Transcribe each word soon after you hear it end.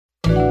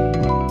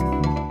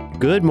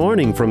Good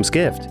morning from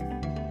Skift.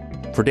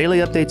 For daily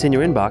updates in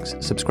your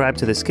inbox, subscribe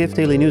to the Skift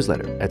Daily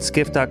newsletter at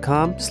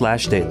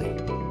skift.com/daily.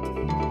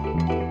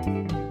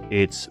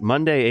 It's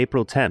Monday,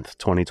 April 10th,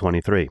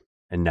 2023.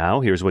 And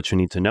now here's what you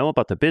need to know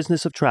about the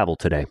business of travel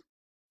today.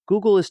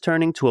 Google is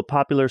turning to a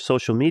popular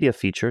social media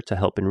feature to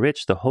help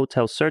enrich the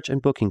hotel search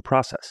and booking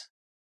process.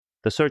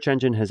 The search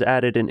engine has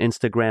added an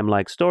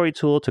Instagram-like story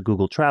tool to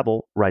Google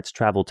Travel, writes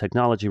travel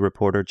technology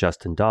reporter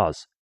Justin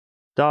Dawes.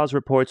 Dawes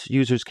reports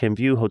users can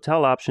view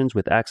hotel options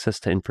with access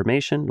to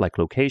information like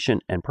location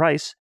and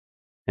price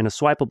in a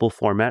swipeable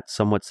format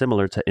somewhat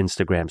similar to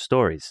Instagram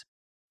stories.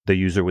 The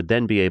user would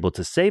then be able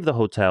to save the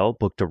hotel,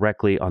 book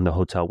directly on the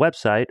hotel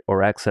website,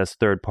 or access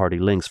third-party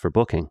links for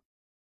booking.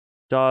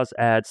 Dawes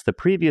adds the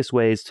previous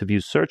ways to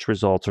view search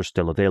results are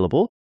still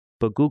available,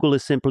 but Google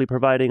is simply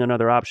providing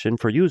another option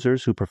for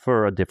users who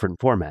prefer a different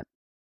format.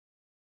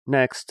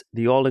 Next,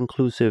 the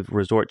all-inclusive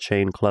resort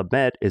chain Club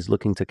Med is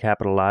looking to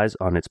capitalize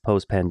on its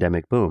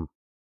post-pandemic boom.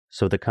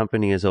 So the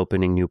company is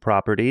opening new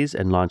properties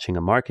and launching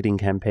a marketing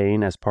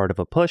campaign as part of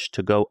a push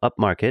to go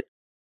upmarket.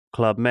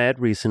 Club Med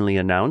recently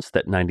announced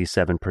that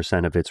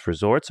 97% of its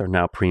resorts are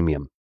now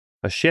premium,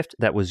 a shift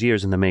that was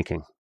years in the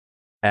making.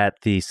 At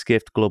the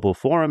Skift Global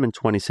Forum in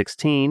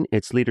 2016,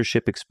 its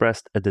leadership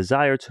expressed a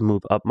desire to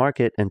move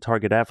upmarket and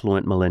target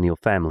affluent millennial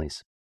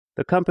families.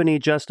 The company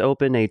just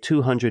opened a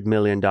 $200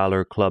 million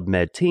Club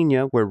Med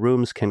Tenia where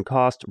rooms can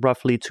cost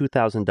roughly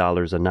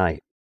 $2,000 a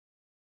night.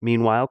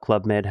 Meanwhile,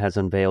 Club Med has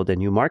unveiled a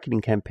new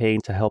marketing campaign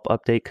to help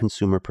update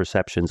consumer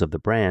perceptions of the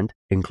brand,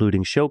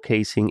 including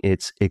showcasing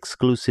its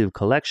exclusive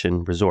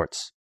collection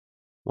resorts.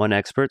 One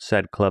expert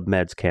said Club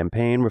Med's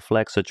campaign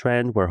reflects a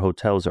trend where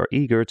hotels are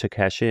eager to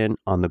cash in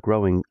on the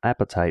growing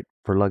appetite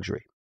for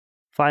luxury.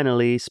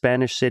 Finally,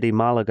 Spanish city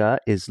Malaga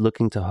is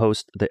looking to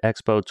host the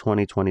Expo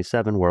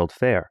 2027 World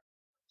Fair.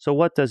 So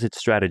what does its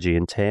strategy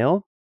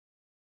entail?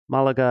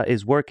 Malaga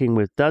is working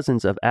with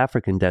dozens of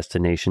African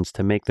destinations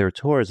to make their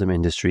tourism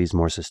industries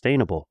more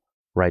sustainable,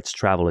 writes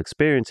travel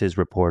experiences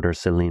reporter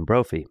Celine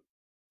Brophy.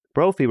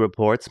 Brophy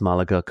reports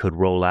Malaga could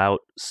roll out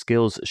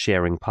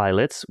skills-sharing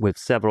pilots with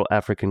several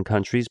African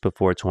countries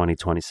before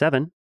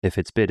 2027 if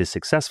its bid is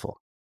successful.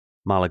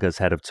 Malaga's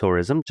head of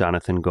tourism,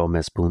 Jonathan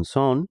Gomez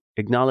Bunson,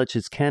 acknowledged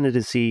his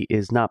candidacy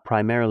is not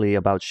primarily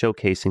about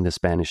showcasing the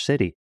Spanish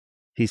city.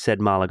 He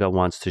said Malaga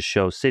wants to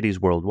show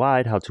cities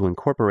worldwide how to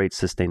incorporate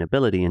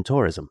sustainability in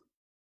tourism.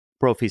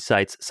 Brophy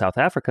cites South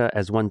Africa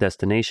as one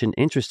destination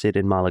interested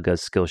in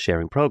Malaga's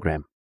skill-sharing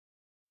program.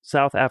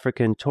 South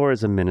African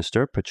Tourism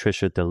Minister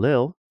Patricia de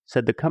Lille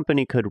said the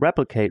company could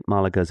replicate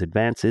Malaga's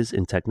advances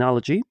in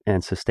technology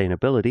and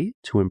sustainability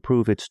to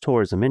improve its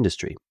tourism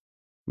industry.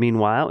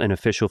 Meanwhile, an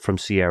official from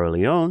Sierra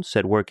Leone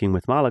said working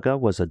with Malaga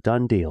was a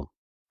done deal.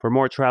 For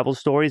more travel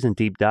stories and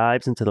deep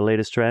dives into the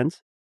latest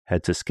trends,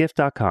 head to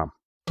skift.com.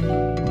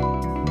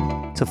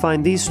 To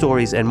find these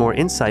stories and more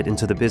insight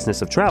into the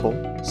business of travel,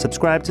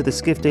 subscribe to the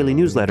Skift Daily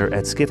newsletter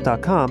at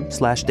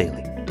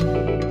skift.com/daily.